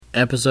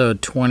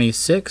Episode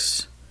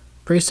 26,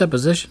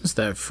 Presuppositions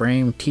that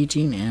Frame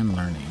Teaching and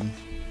Learning.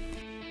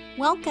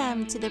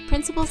 Welcome to the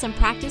Principles and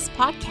Practice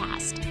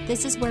podcast.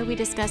 This is where we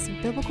discuss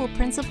biblical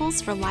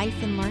principles for life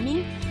and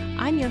learning.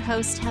 I'm your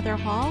host, Heather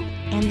Hall,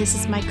 and this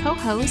is my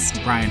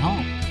co-host, Brian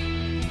Hall.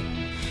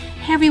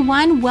 Hey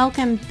everyone,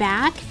 welcome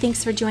back.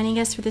 Thanks for joining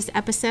us for this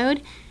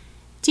episode.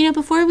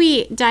 Before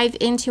we dive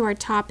into our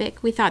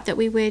topic, we thought that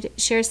we would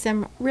share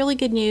some really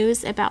good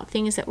news about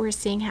things that we're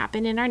seeing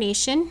happen in our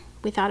nation.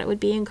 We thought it would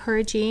be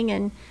encouraging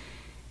and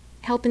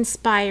help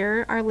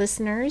inspire our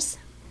listeners.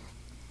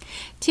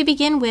 To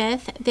begin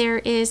with, there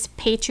is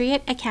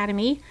Patriot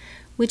Academy,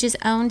 which is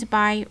owned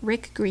by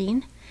Rick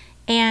Green,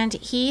 and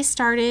he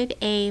started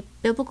a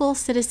biblical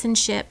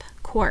citizenship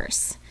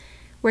course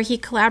where he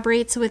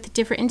collaborates with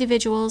different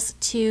individuals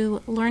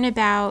to learn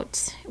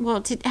about,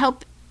 to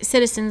help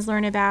citizens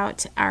learn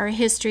about our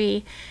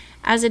history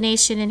as a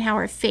nation and how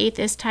our faith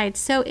is tied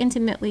so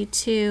intimately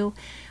to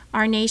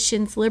our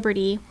nation's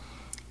liberty.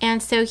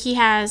 And so he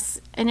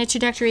has an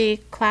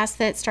introductory class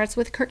that starts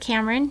with Kirk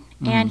Cameron,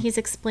 and he's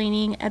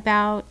explaining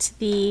about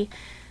the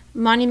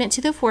monument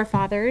to the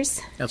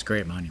forefathers. That's a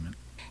great monument.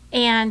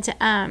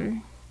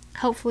 And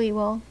hopefully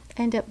we'll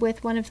end up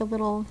with one of the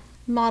little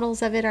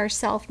models of it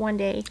ourselves one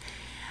day.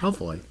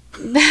 Hopefully.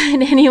 But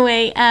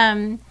anyway,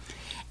 and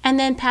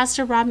then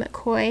Pastor Rob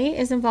McCoy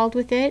is involved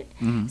with it.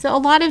 Mm-hmm. So a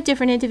lot of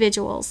different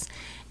individuals.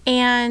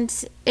 And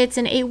it's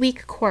an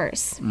 8-week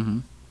course. Mm-hmm.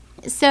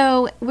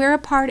 So we're a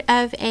part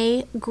of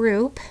a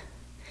group,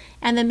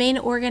 and the main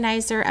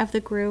organizer of the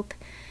group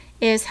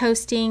is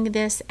hosting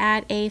this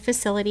at a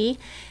facility,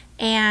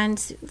 and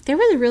there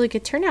was a really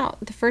good turnout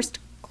the first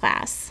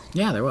class.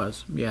 Yeah, there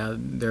was. Yeah,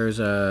 there's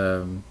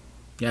a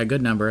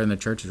good number, and the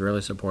church is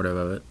really supportive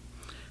of it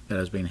that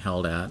is being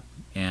held at,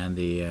 and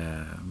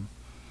and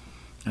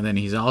then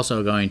he's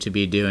also going to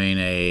be doing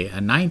a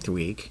 9th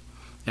week.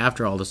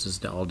 After all this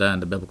is all done,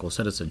 the biblical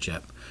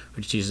citizenship,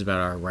 which teaches about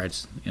our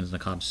rights in the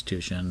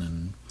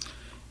Constitution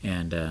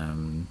and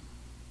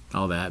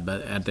all that.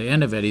 But at the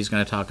end of it, he's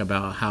going to talk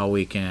about how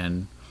we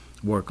can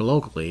work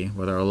locally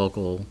with our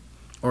local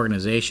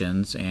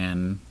organizations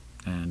and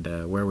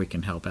where we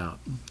can help out.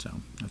 So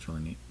that's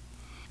really neat.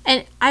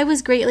 And I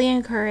was greatly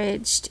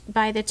encouraged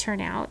by the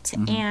turnout,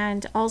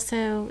 and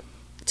also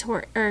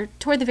toward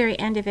the very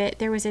end of it,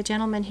 there was a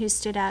gentleman who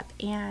stood up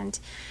and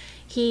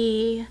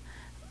he,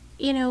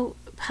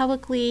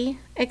 publicly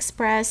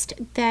expressed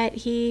that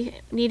he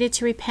needed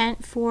to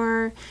repent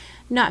for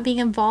not being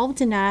involved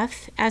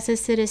enough as a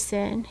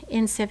citizen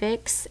in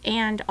civics,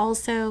 and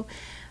also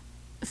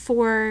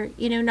for,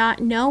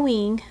 not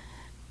knowing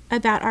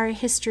about our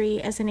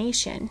history as a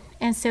nation.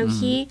 And so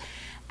he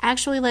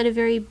actually led a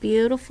very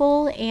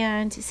beautiful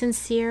and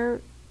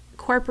sincere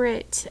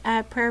corporate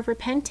prayer of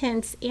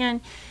repentance,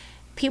 and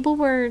people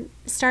were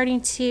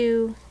starting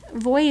to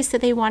voice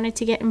that they wanted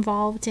to get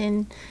involved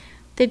in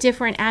the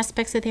different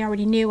aspects that they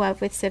already knew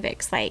of with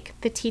civics, like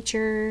the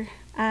teacher...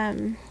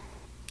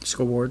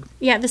 school board?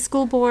 Yeah, the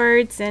school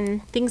boards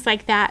and things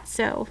like that.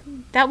 So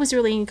that was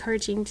really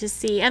encouraging to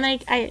see.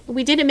 And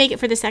we didn't make it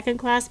for the second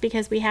class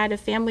because we had a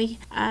family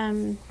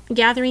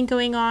gathering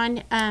going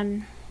on.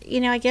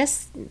 I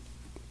guess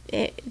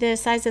the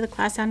size of the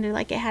class sounded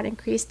like it had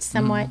increased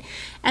somewhat.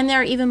 And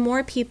there are even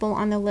more people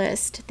on the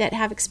list that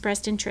have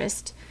expressed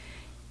interest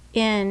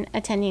in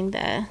attending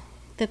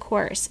the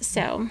course.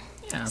 So...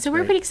 Yeah, so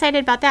we're pretty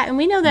excited about that. And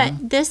we know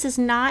that this is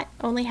not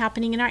only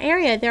happening in our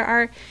area. There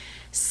are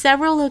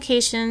several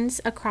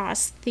locations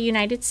across the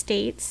United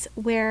States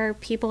where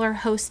people are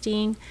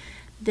hosting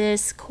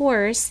this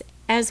course,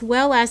 as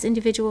well as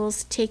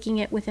individuals taking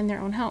it within their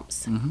own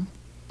homes.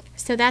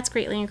 So that's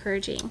greatly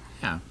encouraging.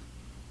 Yeah.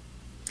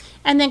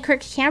 And then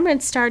Kirk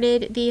Cameron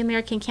started the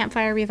American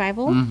Campfire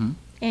Revival,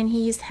 and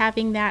he's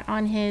having that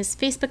on his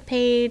Facebook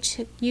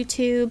page,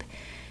 YouTube,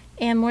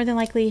 and more than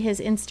likely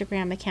his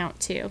Instagram account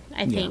too,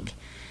 I think. Yeah.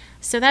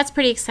 So that's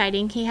pretty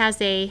exciting. He has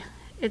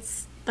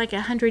it's like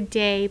a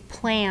 100-day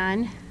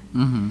plan.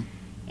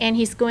 And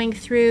he's going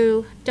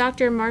through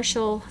Dr.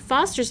 Marshall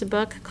Foster's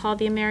book called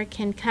The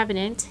American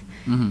Covenant.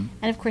 And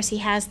of course he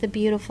has the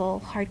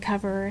beautiful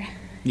hardcover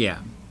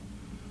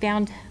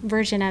bound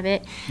version of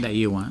it. That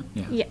you want,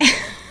 yeah.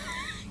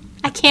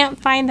 I can't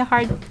find the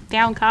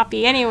hardbound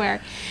copy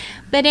anywhere.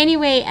 But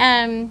anyway,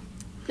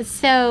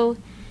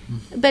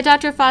 but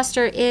Dr.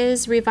 Foster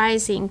is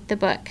revising the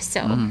book,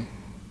 so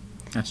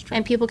that's true.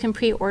 And people can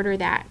pre-order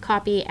that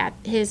copy at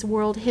his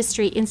World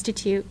History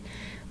Institute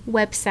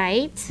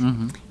website.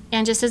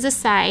 And just as a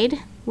side,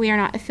 we are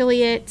not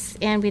affiliates,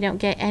 and we don't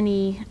get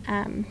any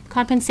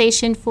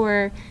compensation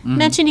for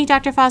mentioning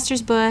Dr.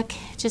 Foster's book.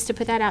 Just to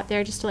put that out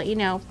there, just to let you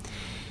know.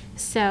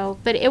 So,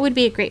 but it would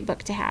be a great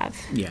book to have.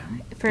 Yeah,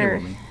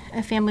 for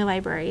a family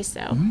library.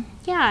 So,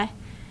 yeah,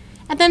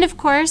 and then of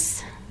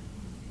course,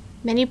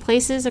 many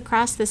places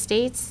across the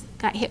states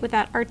got hit with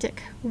that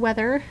Arctic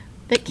weather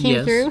that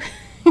came through.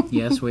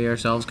 Yes, we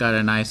ourselves got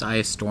a nice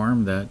ice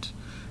storm that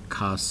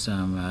caused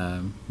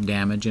some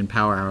damage and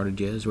power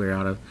outages. We were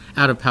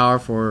out of power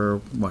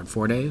for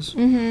 4 days,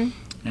 and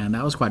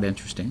that was quite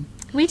interesting.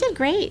 We did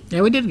great.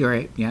 Yeah, we did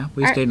great. Yeah,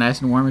 we Our- stayed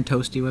nice and warm and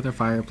toasty with our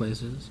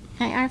fireplaces.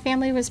 Our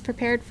family was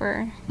prepared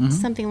for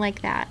something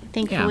like that,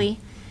 thankfully.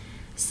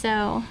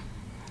 So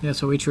Yeah,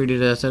 so we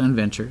treated it as an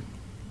adventure.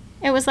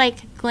 it was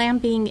like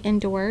glamping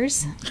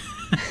indoors.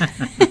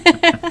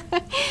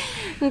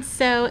 And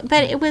so,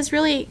 but it was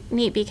really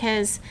neat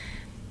because,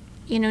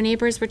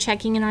 neighbors were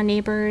checking in on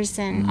neighbors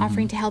and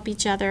offering to help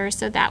each other.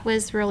 So that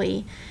was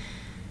really,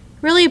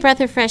 really a breath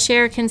of fresh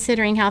air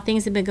considering how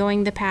things have been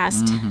going the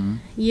past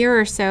year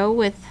or so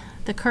with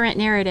the current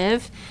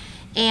narrative.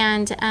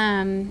 And,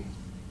 and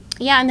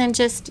then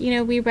just,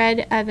 we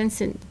read of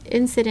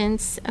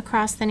incidents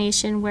across the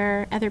nation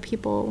where other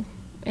people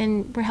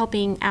were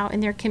helping out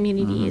in their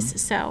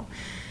communities. So,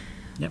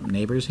 Yep,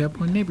 neighbors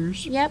helping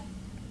neighbors. yep.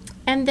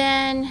 And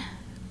then,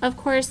 of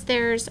course,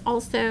 there's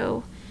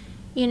also,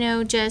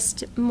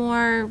 just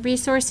more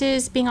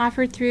resources being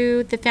offered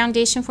through the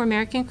Foundation for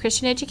American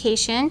Christian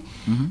Education.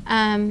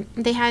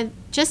 They had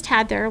just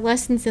had their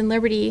Lessons in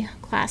Liberty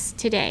class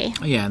today.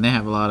 Yeah, and they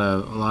have a lot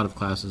of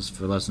classes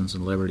for Lessons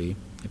in Liberty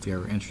if you're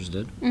ever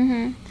interested.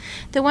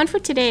 The one for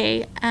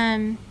today,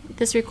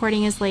 this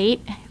recording is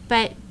late,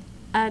 but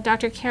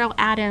Dr. Carol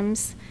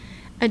Adams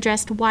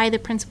addressed why the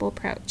principal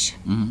approach.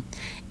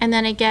 And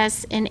then I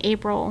guess in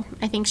April,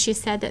 I think she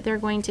said that they're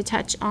going to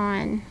touch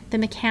on the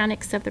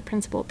mechanics of the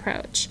principal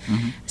approach.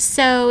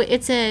 So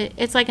it's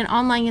like an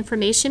online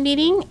information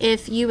meeting.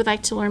 If you would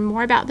like to learn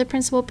more about the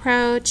principal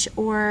approach,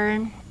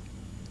 or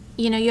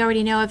you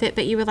already know of it,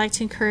 but you would like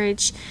to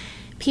encourage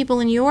people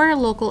in your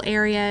local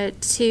area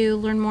to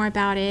learn more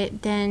about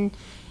it, then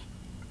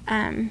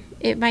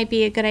it might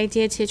be a good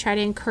idea to try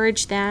to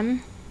encourage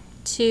them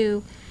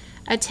to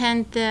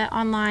attend the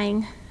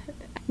online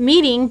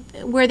meeting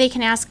where they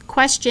can ask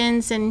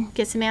questions and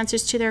get some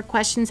answers to their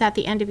questions at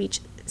the end of each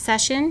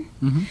session.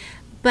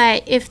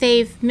 But if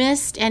they've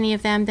missed any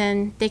of them,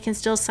 then they can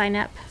still sign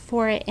up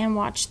for it and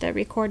watch the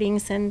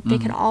recordings, and they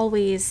can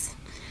always,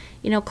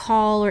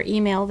 call or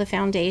email the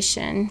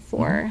foundation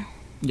for...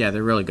 Yeah,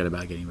 they're really good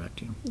about getting back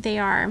to you. They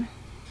are.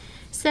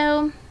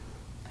 So,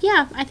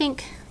 yeah, I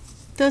think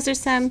those are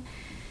some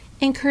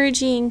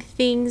encouraging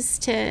things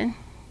to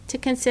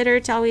consider,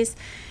 to always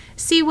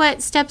see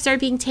what steps are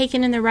being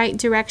taken in the right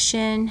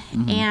direction,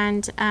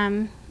 and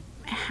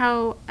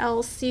how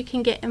else you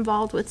can get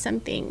involved with some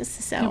things.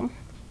 So,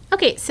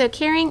 okay, so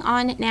carrying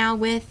on now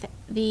with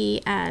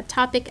the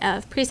topic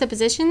of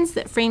presuppositions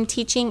that frame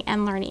teaching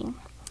and learning.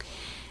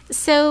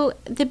 So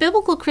the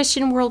biblical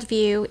Christian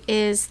worldview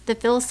is the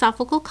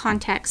philosophical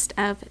context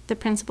of the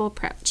principal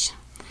approach.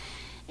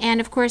 And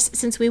of course,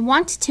 since we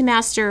want to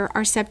master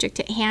our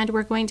subject at hand,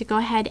 we're going to go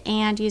ahead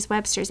and use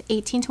Webster's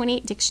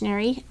 1828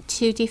 dictionary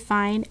to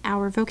define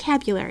our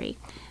vocabulary.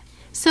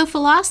 So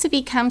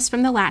philosophy comes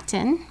from the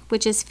Latin,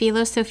 which is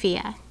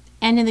philosophia,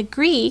 and in the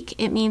Greek,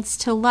 it means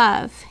to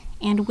love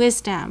and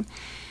wisdom.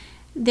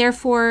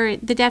 Therefore,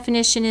 the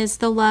definition is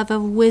the love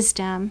of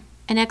wisdom,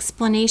 an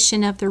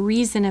explanation of the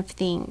reason of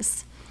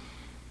things.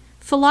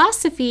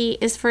 Philosophy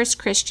is first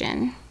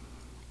Christian.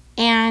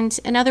 And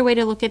another way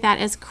to look at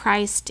that is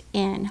Christ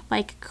in,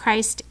 like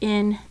Christ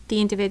in the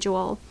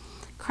individual,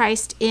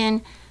 Christ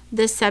in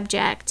the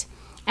subject.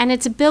 And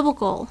it's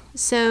biblical,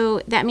 so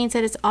that means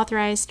that it's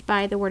authorized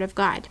by the Word of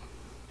God.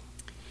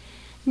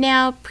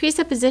 Now,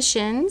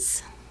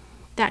 presuppositions,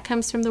 that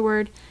comes from the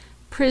word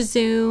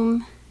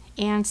presume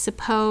and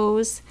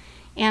suppose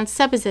and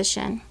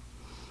supposition.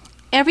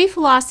 Every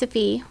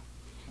philosophy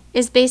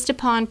is based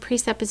upon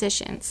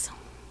presuppositions.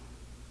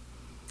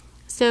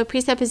 So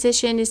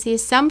presupposition is the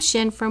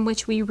assumption from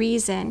which we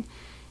reason.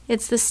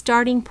 It's the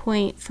starting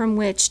point from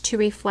which to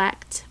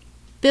reflect.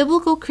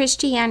 Biblical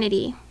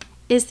Christianity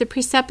is the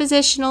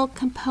presuppositional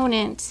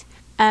component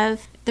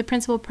of the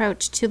principal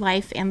approach to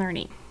life and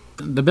learning.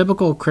 The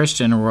biblical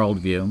Christian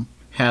worldview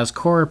has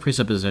core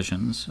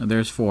presuppositions.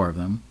 There's 4 of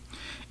them.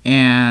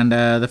 And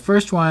the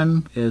first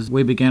one is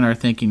we begin our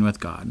thinking with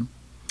God.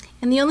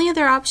 And the only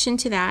other option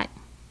to that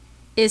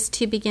is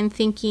to begin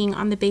thinking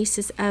on the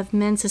basis of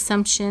men's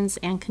assumptions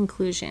and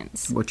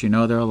conclusions. Which there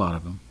are a lot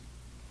of them.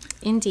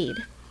 Indeed.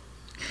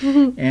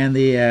 And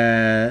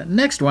the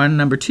next one,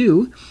 number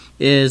 2,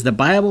 is the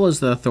Bible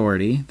is the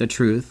authority, the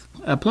truth,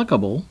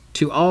 applicable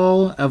to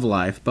all of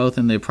life, both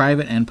in the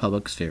private and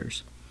public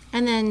spheres.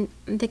 And then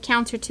the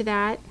counter to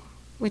that,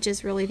 which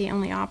is really the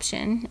only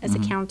option as a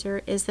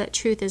counter, is that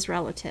truth is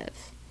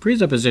relative.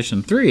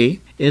 Presupposition 3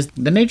 is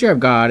the nature of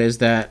God is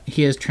that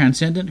he is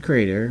transcendent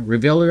creator,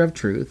 revealer of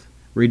truth,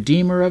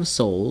 redeemer of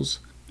souls,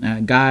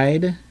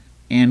 guide,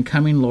 and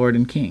coming Lord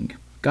and King.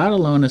 God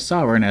alone is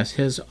sovereign as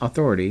his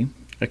authority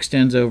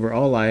extends over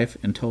all life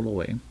in a total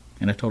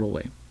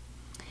way.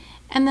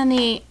 And then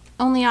the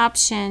only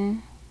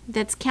option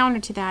that's counter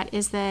to that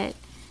is that,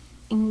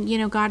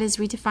 God is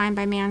redefined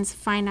by man's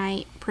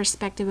finite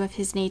perspective of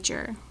his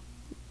nature.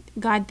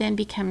 God then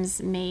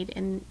becomes made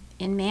in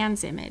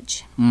man's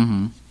image.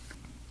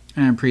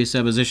 And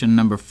presupposition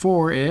number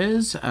 4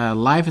 is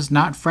life is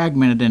not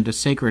fragmented into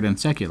sacred and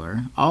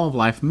secular. All of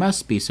life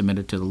must be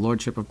submitted to the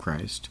Lordship of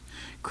Christ.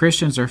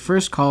 Christians are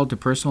first called to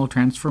personal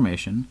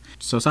transformation,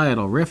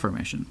 societal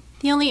reformation.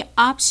 The only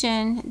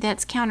option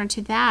that's counter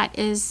to that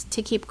is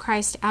to keep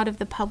Christ out of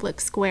the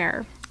public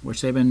square.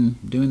 Which they've been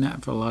doing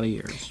that for a lot of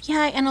years.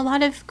 Yeah, and a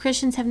lot of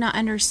Christians have not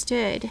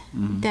understood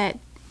that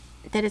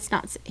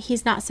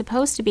he's not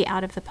supposed to be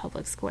out of the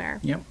public square.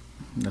 Yep.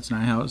 That's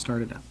not how it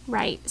started out.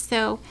 Right.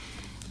 So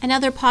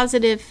another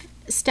positive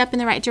step in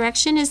the right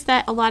direction is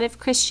that a lot of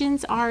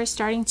Christians are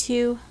starting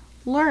to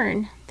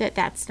learn that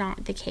that's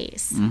not the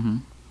case.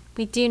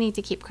 We do need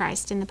to keep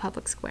Christ in the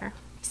public square.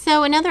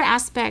 So another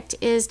aspect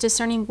is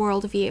discerning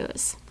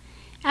worldviews.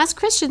 As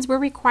Christians, we're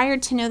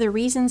required to know the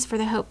reasons for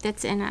the hope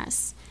that's in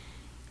us.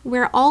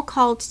 We're all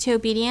called to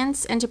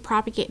obedience and to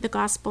propagate the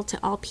gospel to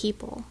all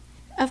people.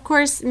 Of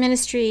course,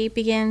 ministry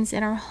begins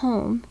in our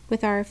home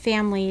with our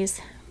families,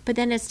 but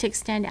then it's to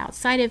extend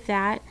outside of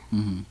that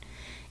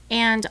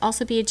and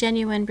also be a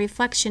genuine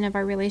reflection of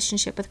our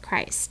relationship with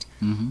Christ,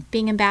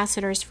 being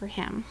ambassadors for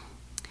Him.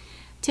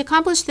 To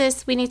accomplish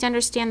this, we need to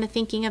understand the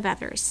thinking of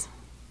others.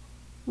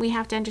 We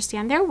have to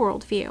understand their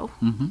worldview,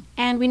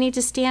 and we need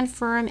to stand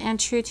firm and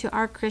true to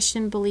our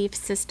Christian belief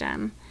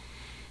system.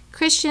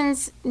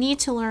 Christians need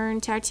to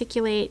learn to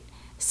articulate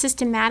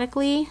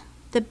systematically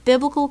the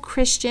biblical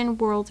Christian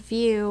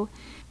worldview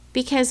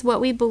because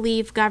what we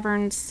believe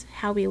governs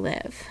how we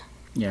live.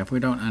 Yeah, if we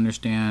don't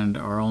understand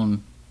our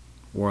own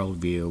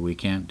worldview, we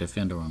can't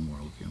defend our own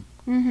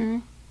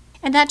worldview.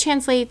 And that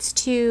translates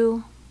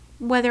to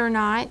whether or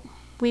not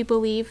we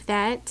believe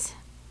that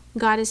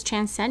God is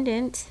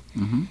transcendent,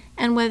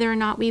 and whether or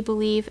not we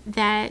believe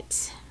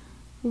that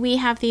we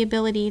have the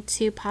ability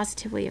to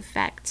positively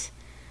affect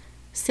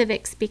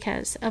civics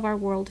because of our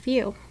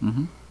worldview.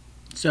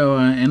 So,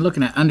 in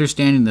looking at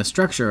understanding the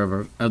structure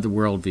of the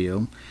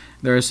worldview,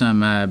 there are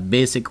some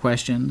basic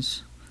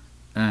questions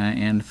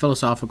and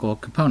philosophical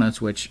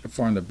components which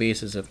form the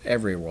basis of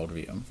every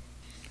worldview.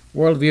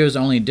 Worldviews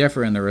only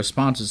differ in their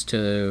responses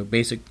to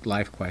basic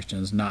life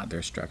questions, not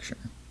their structure.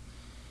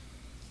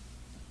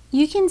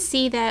 You can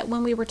see that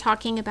when we were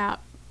talking about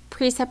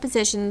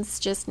presuppositions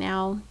just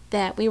now,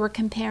 that we were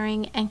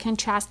comparing and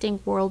contrasting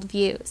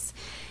worldviews.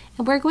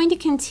 And we're going to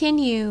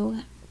continue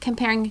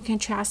comparing and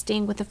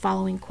contrasting with the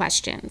following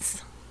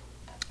questions.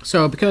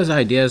 So, because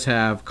ideas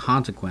have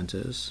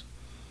consequences,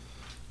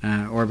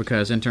 or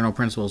because internal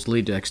principles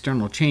lead to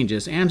external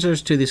changes,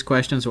 answers to these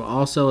questions will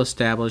also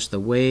establish the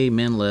way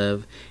men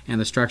live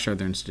and the structure of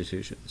their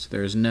institutions.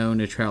 There is no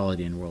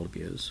neutrality in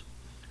worldviews.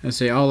 And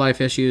say all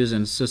life issues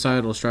and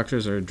societal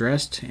structures are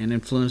addressed and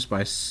influenced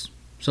by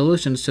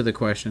solutions to the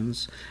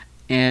questions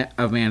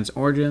of man's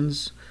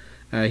origins,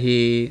 how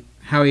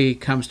he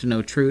comes to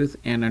know truth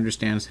and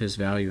understands his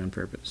value and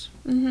purpose.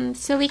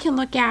 So we can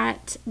look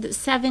at the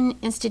 7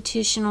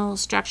 institutional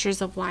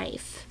structures of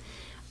life.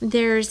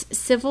 There's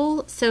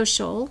civil,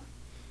 social,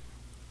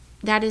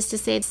 that is to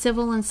say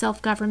civil and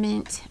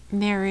self-government,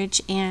 marriage,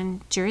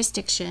 and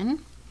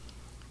jurisdiction.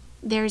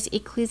 There's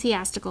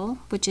ecclesiastical,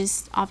 which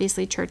is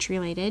obviously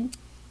church-related.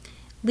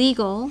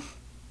 Legal,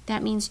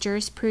 that means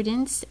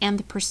jurisprudence and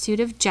the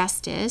pursuit of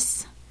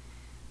justice.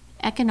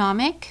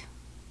 Economic,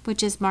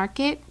 which is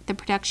market, the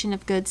production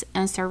of goods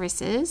and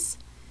services.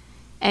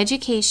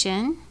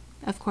 Education,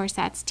 of course,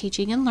 that's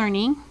teaching and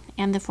learning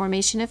and the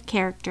formation of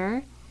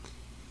character.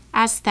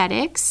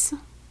 Aesthetics,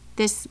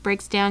 this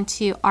breaks down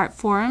to art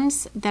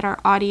forms that are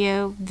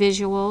audio,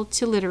 visual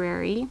to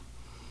literary.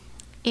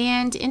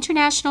 And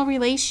international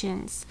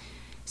relations,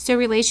 so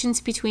relations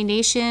between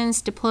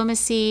nations,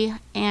 diplomacy,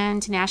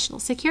 and national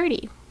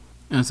security.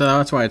 And so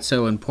that's why it's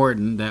so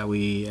important that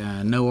we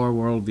know our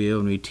worldview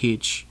and we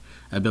teach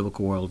a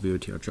biblical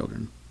worldview to our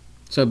children.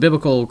 So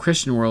biblical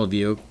Christian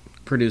worldview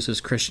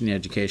produces Christian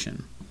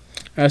education.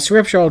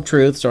 Scriptural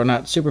truths are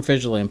not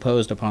superficially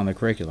imposed upon the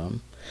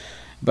curriculum,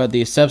 but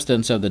the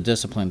substance of the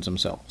disciplines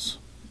themselves.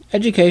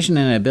 Education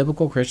in a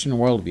biblical Christian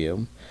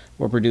worldview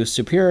will produce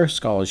superior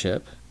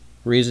scholarship,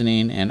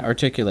 reasoning, and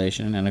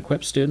articulation, and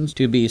equip students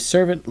to be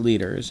servant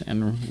leaders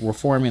and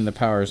reforming the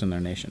powers in their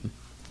nation.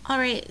 All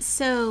right,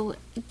 so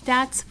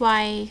that's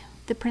why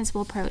the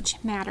principle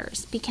approach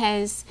matters,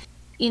 because,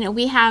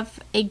 we have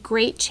a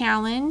great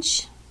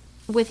challenge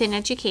within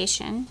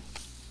education,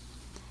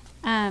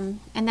 and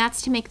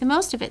that's to make the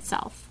most of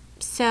itself.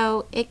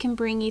 So it can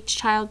bring each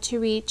child to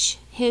reach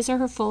his or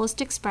her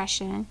fullest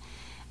expression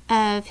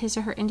of his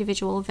or her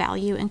individual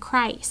value in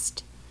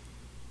Christ.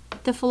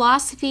 The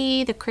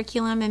philosophy, the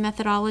curriculum, and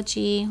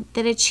methodology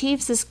that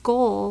achieves this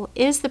goal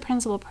is the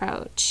principle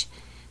approach,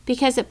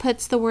 because it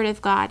puts the Word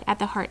of God at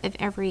the heart of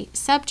every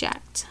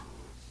subject.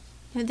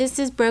 Now, this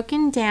is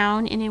broken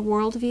down in a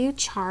worldview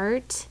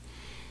chart,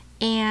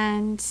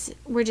 and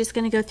we're just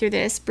going to go through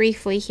this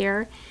briefly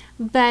here.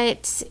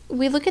 But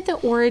we look at the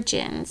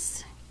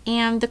origins,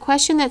 and the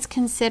question that's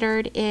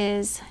considered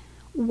is,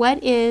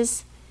 what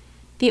is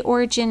the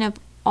origin of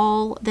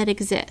all that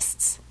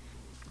exists?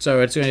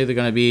 So it's either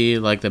going to be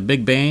like the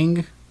Big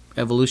Bang,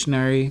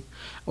 evolutionary,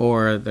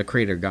 or the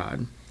Creator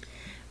God.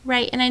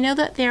 Right, and I know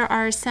that there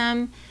are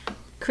some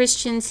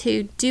Christians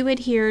who do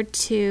adhere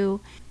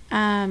to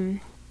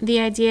the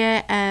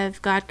idea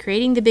of God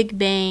creating the Big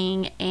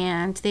Bang,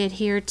 and they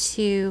adhere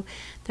to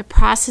the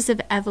process of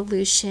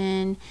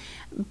evolution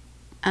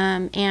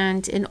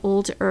and an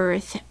old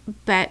Earth.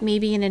 But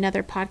maybe in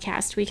another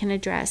podcast we can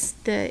address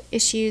the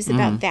issues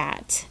about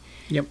that.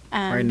 Yep.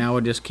 Right now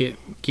we'll just keep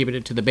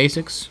it to the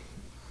basics,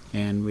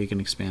 and we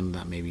can expand on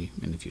that maybe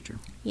in the future.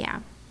 Yeah.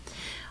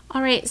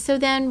 All right. So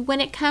then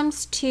when it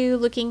comes to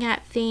looking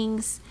at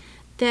things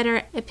that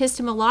are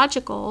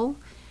epistemological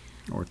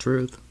or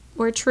truth,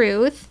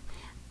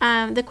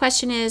 the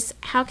question is,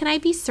 how can I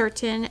be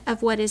certain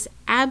of what is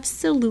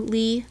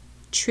absolutely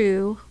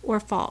true or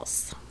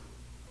false?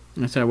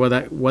 And so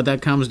what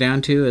that comes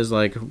down to is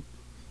like,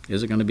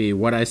 is it going to be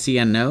what I see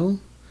and know?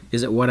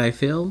 Is it what I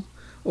feel?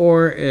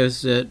 Or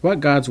is it what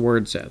God's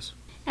Word says?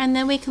 And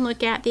then we can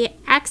look at the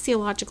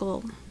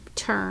axiological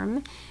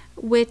term,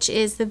 which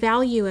is the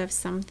value of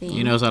something.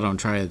 You notice I don't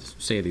try to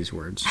say these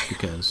words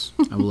because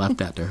I left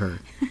that to her.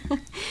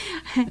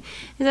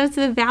 That's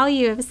the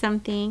value of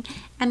something.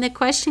 And the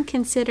question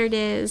considered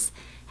is,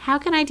 how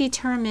can I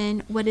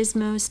determine what is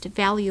most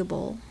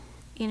valuable?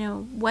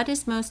 What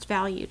is most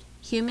valued?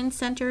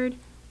 Human-centered,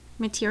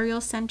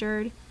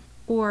 material-centered,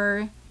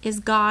 or is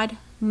God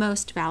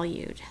most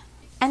valued?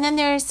 And then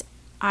there's,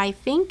 I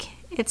think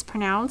it's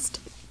pronounced,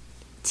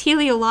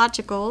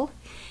 teleological,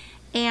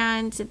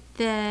 and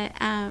that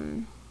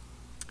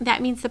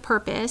means the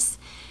purpose.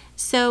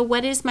 So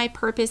what is my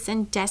purpose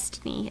and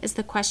destiny is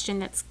the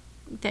question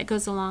that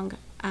goes along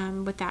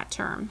with that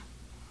term.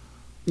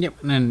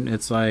 Yep. And then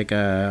it's like,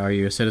 are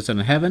you a citizen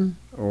of heaven,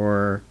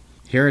 or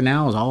here and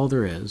now is all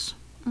there is?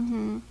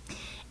 Mm-hmm.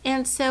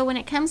 And so when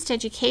it comes to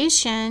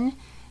education,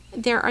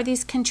 there are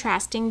these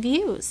contrasting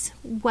views.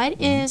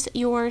 What is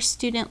your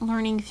student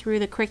learning through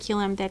the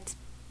curriculum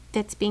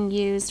that's being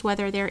used,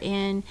 whether they're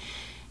in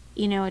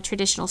a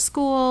traditional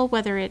school,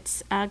 whether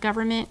it's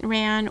government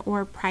ran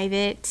or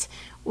private,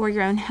 or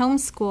your own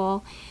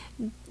homeschool?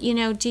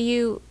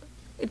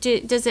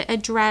 Does it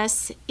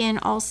address in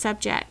all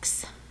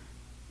subjects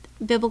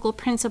biblical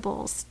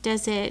principles?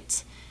 Does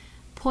it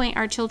point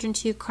our children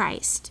to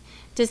Christ?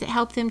 Does it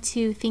help them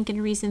to think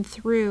and reason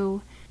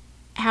through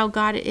how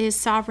God is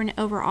sovereign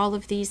over all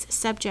of these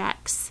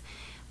subjects?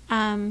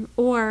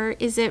 Or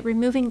is it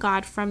removing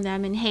God from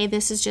them and, hey,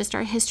 this is just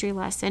our history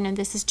lesson and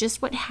this is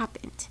just what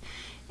happened?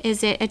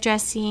 Is it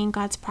addressing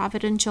God's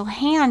providential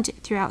hand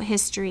throughout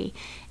history?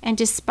 And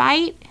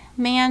despite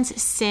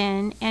man's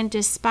sin and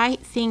despite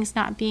things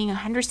not being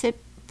 100%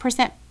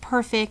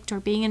 perfect or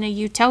being in a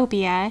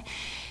utopia,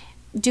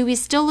 do we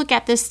still look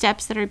at the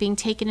steps that are being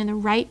taken in the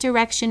right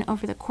direction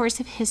over the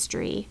course of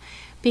history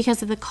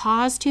because of the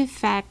cause to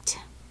effect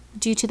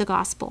due to the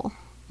gospel?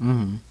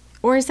 Mm-hmm.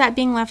 Or is that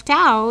being left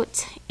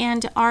out,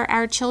 and are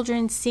our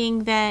children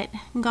seeing that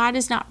God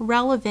is not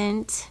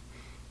relevant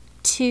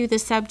to the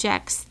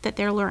subjects that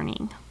they're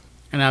learning?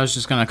 And I was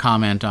just going to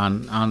comment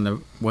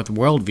on with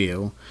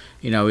worldview.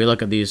 We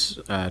look at these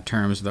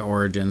terms, the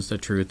origins, the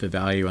truth, the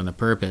value, and the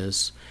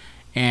purpose.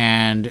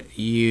 And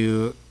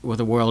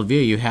with a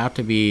worldview, you have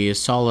to be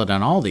solid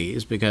on all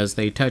these because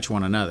they touch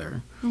one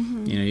another.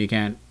 Mm-hmm. You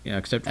can't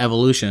accept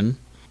evolution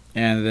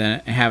and then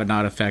have it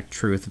not affect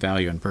truth,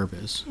 value, and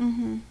purpose.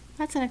 Mm-hmm.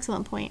 That's an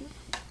excellent point.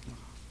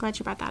 Glad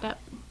you brought that up.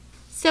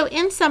 So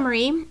in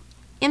summary,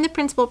 in the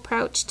principal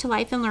approach to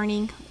life and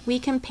learning, we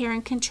compare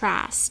and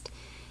contrast.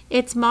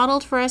 It's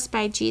modeled for us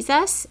by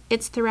Jesus,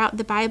 it's throughout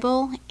the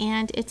Bible,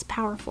 and it's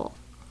powerful.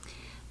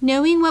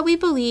 Knowing what we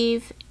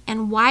believe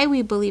and why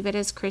we believe it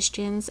as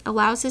Christians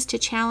allows us to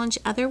challenge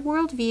other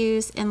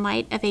worldviews in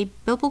light of a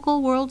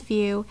biblical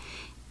worldview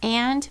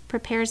and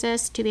prepares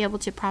us to be able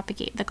to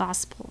propagate the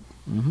gospel.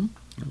 Mm-hmm.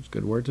 Those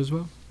good words as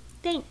well.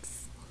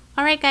 Thanks.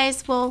 All right,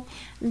 guys. Well,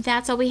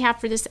 that's all we have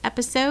for this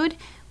episode.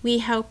 We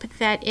hope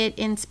that it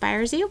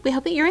inspires you. We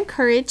hope that you're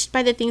encouraged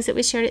by the things that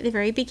we shared at the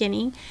very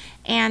beginning,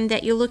 and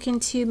that you look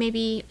into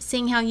maybe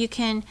seeing how you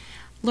can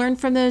learn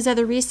from those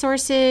other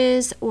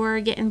resources or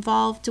get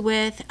involved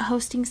with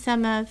hosting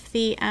some of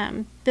the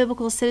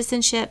biblical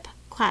citizenship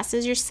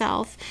classes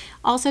yourself.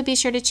 Also, be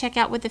sure to check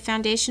out what the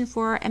Foundation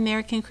for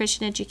American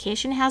Christian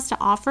Education has to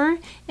offer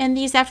in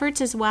these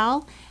efforts as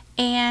well.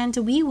 And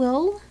we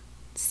will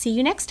see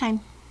you next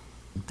time.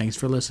 Thanks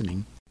for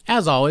listening.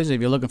 As always,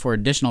 if you're looking for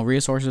additional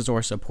resources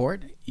or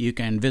support, you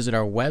can visit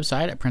our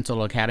website at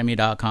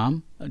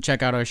principalacademy.com,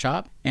 check out our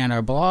shop and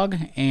our blog,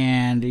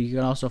 and you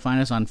can also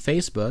find us on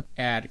Facebook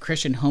at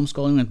Christian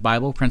Homeschooling with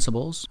Bible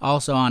Principles,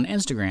 also on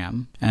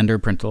Instagram under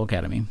Principal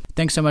Academy.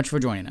 Thanks so much for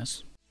joining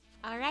us.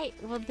 All right.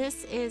 Well,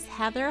 this is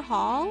Heather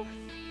Hall.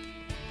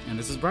 And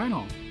this is Brian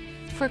Hall.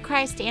 For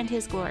Christ and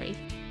His glory.